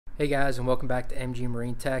Hey guys, and welcome back to MG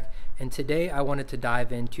Marine Tech, and today I wanted to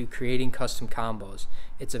dive into creating custom combos.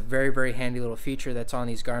 It's a very handy little feature that's on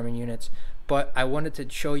these Garmin units, but I wanted to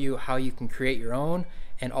show you how you can create your own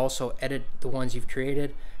and also edit the ones you've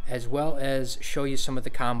created, as well as show you some of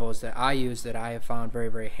the combos that I use that I have found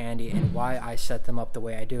very handy and why I set them up the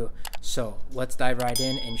way I do. So let's dive right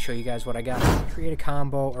in and show you guys what I got. To create a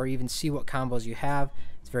combo or even see what combos you have,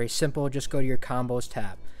 it's very simple. Just go to your combos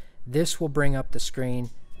tab. This will bring up the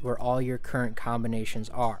screen where all your current combinations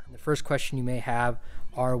are. The first question you may have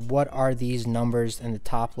are, what are these numbers in the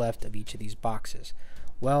top left of each of these boxes?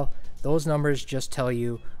 Well, those numbers just tell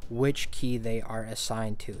you which key they are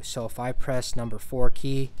assigned to. So if I press number 4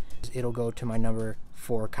 key, it'll go to my number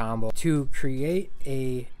 4 combo. To create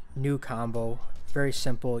a new combo, very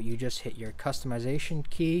simple, you just hit your customization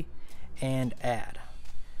key and add.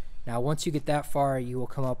 Now once you get that far, you will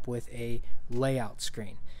come up with a layout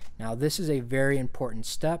screen. Now this is a very important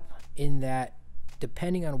step in that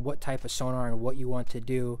depending on what type of sonar and what you want to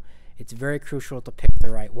do, it's very crucial to pick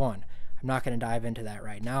the right one. I'm not going to dive into that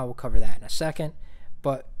right now, we'll cover that in a second,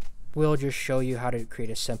 but we'll just show you how to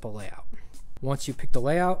create a simple layout. Once you pick the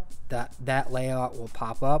layout, that layout will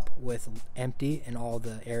pop up with empty in all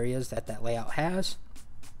the areas that layout has,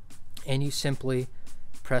 and you simply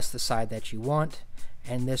press the side that you want,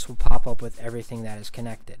 and this will pop up with everything that is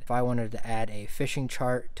connected. If I wanted to add a fishing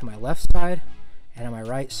chart to my left side, and on my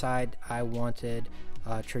right side I wanted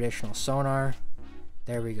a traditional sonar,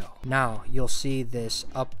 there we go. Now you'll see this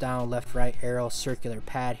up, down, left, right arrow circular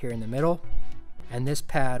pad here in the middle, and this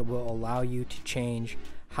pad will allow you to change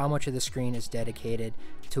how much of the screen is dedicated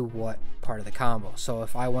to what part of the combo. So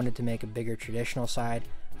if I wanted to make a bigger traditional side,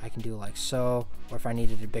 I can do like so, or if I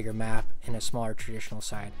needed a bigger map and a smaller traditional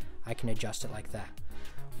side, I can adjust it like that.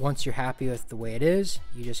 Once you're happy with the way it is,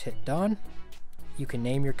 you just hit done. You can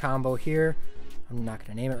name your combo here. I'm not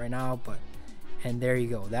going to name it right now, and there you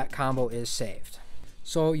go. That combo is saved.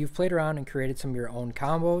 So you've played around and created some of your own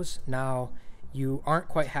combos. Now you aren't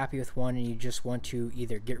quite happy with one and you just want to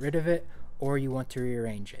either get rid of it or you want to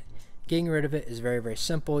rearrange it. Getting rid of it is very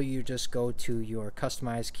simple. You just go to your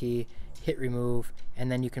customize key, hit remove, and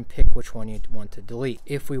then you can pick which one you want to delete.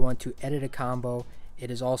 If we want to edit a combo, it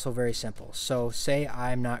is also very simple. So say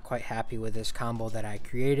I'm not quite happy with this combo that I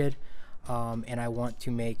created, and I want to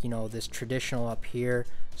make, this traditional up here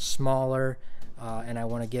smaller, and I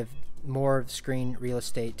want to give more screen real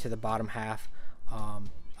estate to the bottom half.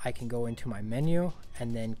 I can go into my menu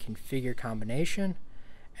and then configure combination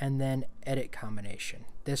and then edit combination.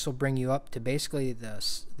 This will bring you up to basically the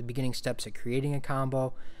beginning steps of creating a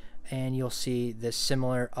combo, and you'll see this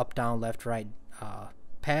similar up, down, left, right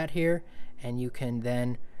pad here, and you can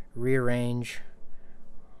then rearrange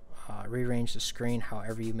the screen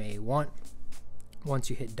however you may want. Once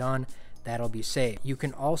you hit done, that'll be saved. You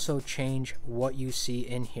can also change what you see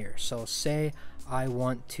in here. So say I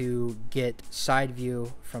want to get side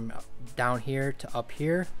view from down here to up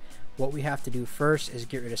here. What we have to do first is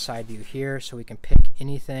get rid of side view here, so we can pick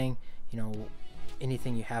anything,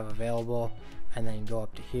 anything you have available, and then go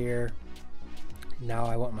up to here. Now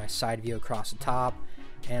I want my side view across the top,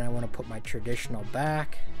 and I want to put my traditional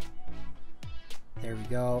back. There we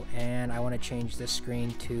go. And I want to change this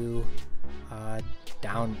screen to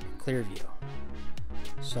down clear view.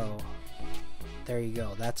 So there you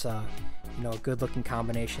go. That's a good looking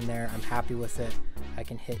combination there. I'm happy with it. I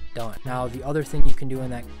can hit done. Now the other thing you can do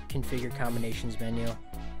in that configure combinations menu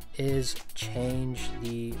is change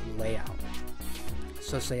the layout.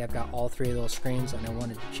 So say I've got all 3 of those screens and I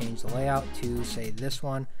wanted to change the layout to say this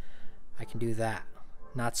one, I can do that.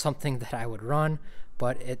 Not something that I would run,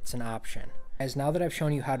 but it's an option. As now that I've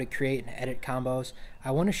shown you how to create and edit combos,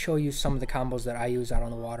 I want to show you some of the combos that I use out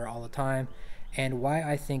on the water all the time, and why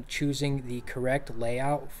I think choosing the correct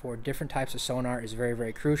layout for different types of sonar is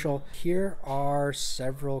very crucial. Here are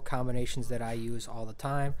several combinations that I use all the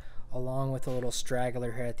time, along with a little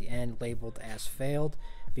straggler here at the end labeled as failed,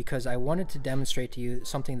 because I wanted to demonstrate to you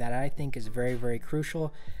something that I think is very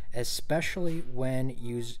crucial, especially when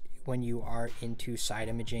you are into side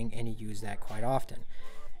imaging and you use that quite often.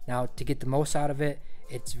 Now to get the most out of it,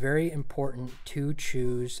 it's very important to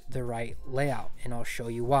choose the right layout, and I'll show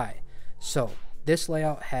you why. So this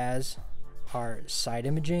layout has our side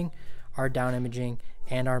imaging, our down imaging,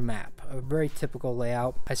 and our map. A very typical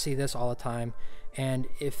layout. I see this all the time, and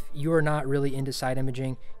if you are not really into side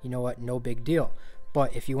imaging, you know what, no big deal.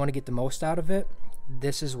 But if you want to get the most out of it,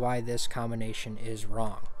 this is why this combination is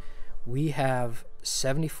wrong. We have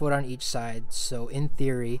 70 foot on each side, so in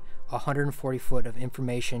theory 140 foot of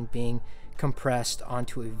information being compressed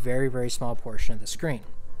onto a very small portion of the screen.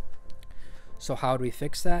 So how do we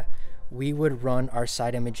fix that? we would run our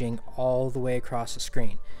side imaging all the way across the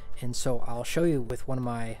screen. And so I'll show you with one of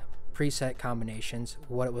my preset combinations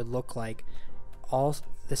what it would look like. All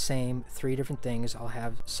the same, 3 different things. I'll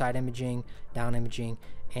have side imaging, down imaging,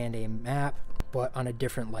 and a map, but on a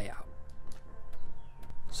different layout.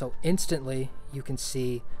 So instantly you can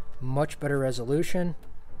see much better resolution,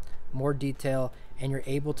 more detail, and you're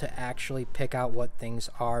able to actually pick out what things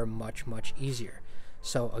are much easier.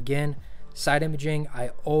 So again, side imaging,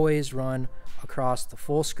 I always run across the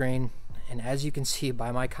full screen, and as you can see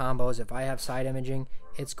by my combos, if I have side imaging,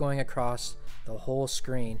 it's going across the whole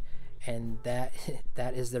screen, and that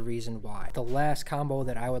is the reason why. The last combo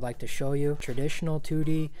that I would like to show you, traditional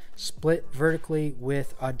 2D split vertically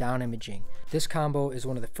with a down imaging. This combo is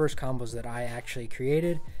one of the first combos that I actually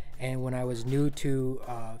created, and when I was new to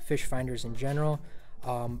fish finders in general,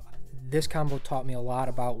 this combo taught me a lot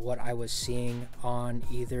about what I was seeing on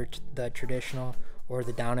either the traditional or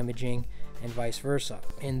the down imaging and vice versa.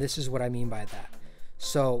 And this is what I mean by that.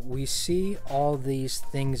 So we see all these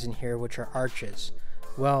things in here which are arches.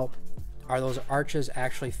 Well, are those arches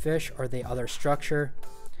actually fish, or are they other structure?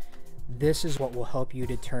 This is what will help you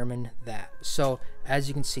determine that. So as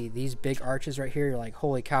you can see, these big arches right here, you're like,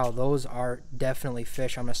 holy cow, those are definitely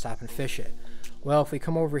fish. I'm gonna stop and fish it. Well, if we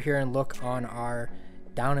come over here and look on our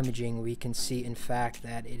down imaging, we can see in fact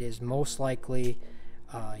that it is most likely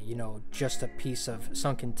you know, just a piece of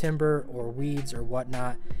sunken timber or weeds or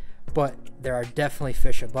whatnot, but there are definitely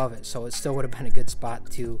fish above it, so it still would have been a good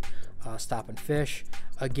spot to stop and fish.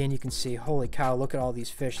 Again, you can see, holy cow, look at all these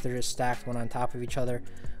fish. They're just stacked one on top of each other,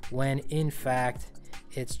 when in fact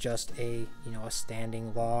it's just a, you know, a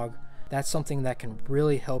standing log. That's something that can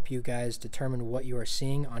really help you guys determine what you are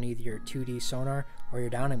seeing on either your 2D sonar or your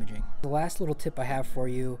down imaging. The last little tip I have for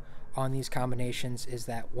you on these combinations is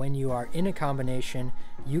that when you are in a combination,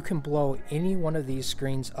 you can blow any one of these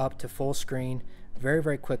screens up to full screen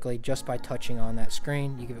very quickly just by touching on that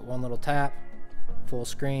screen. You give it one little tap, full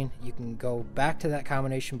screen. You can go back to that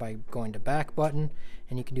combination by going to back button,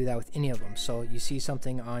 and you can do that with any of them. So you see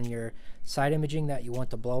something on your side imaging that you want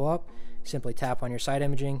to blow up, simply tap on your side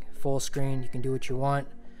imaging, full screen. You can do what you want,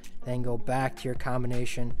 then go back to your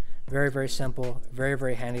combination. Very simple,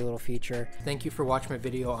 very handy little feature. Thank you for watching my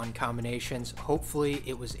video on combinations. Hopefully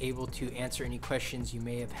it was able to answer any questions you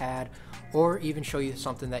may have had, or even show you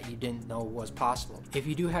something that you didn't know was possible. If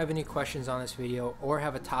you do have any questions on this video, or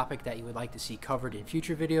have a topic that you would like to see covered in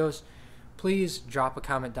future videos, please drop a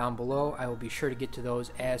comment down below. I will be sure to get to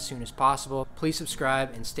those as soon as possible. Please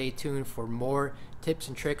subscribe and stay tuned for more tips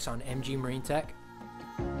and tricks on MG Marine Tech.